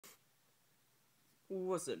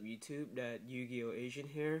What's up, YouTube? That Yu-Gi-Oh! Asian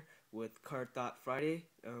here with Card Thought Friday.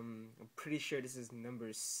 I'm pretty sure this is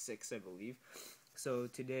number 6, I believe. So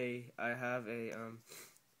today I have a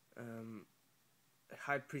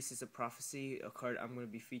High Priestess of Prophecy, a card I'm going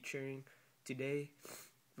to be featuring today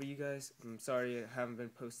for you guys. I'm sorry I haven't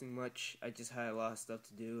been posting much. I just had a lot of stuff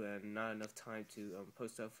to do and not enough time to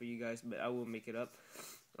post up for you guys, but I will make it up.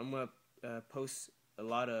 I'm going to post a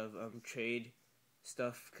lot of trade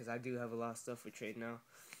stuff because I do have a lot of stuff for trade now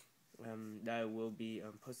that I will be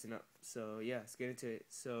posting up. So yeah, let's get into it.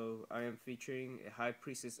 So I am featuring a High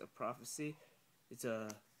Priestess of Prophecy. It's a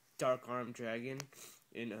dark arm dragon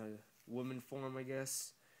in a woman form, I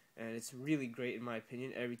guess, and it's really great in my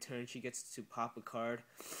opinion. Every turn she gets to pop a card,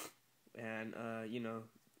 and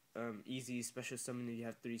easy special summon if you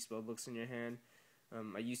have 3 spellbooks in your hand.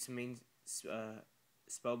 I used to main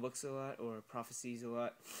spellbooks a lot, or prophecies a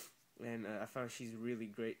lot, and I found she's really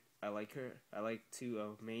great. I like her. I like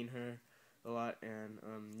to main her a lot, and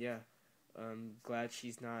yeah, I'm glad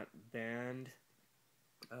she's not banned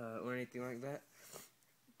or anything like that.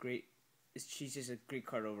 Great. She's just a great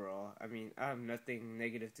card overall. I mean, I have nothing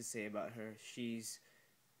negative to say about her. She's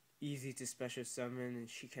easy to special summon, and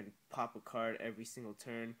she can pop a card every single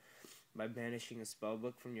turn by banishing a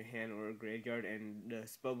spellbook from your hand or a graveyard, and the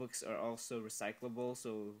spellbooks are also recyclable,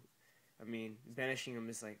 so I mean, banishing them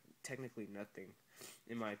is like technically nothing,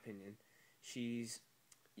 in my opinion. She's,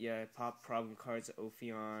 yeah, pop problem cards,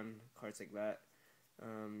 Ophion, cards like that.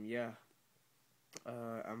 Yeah,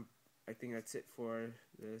 I think that's it for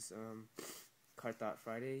this Card Thought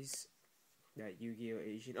Fridays. That Yu-Gi-Oh!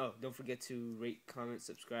 Asian. Oh, don't forget to rate, comment,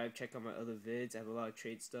 subscribe. Check out my other vids. I have a lot of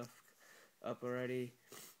trade stuff up already.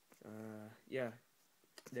 Yeah,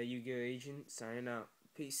 that Yu-Gi-Oh! Asian signing out.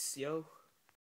 Peace, yo.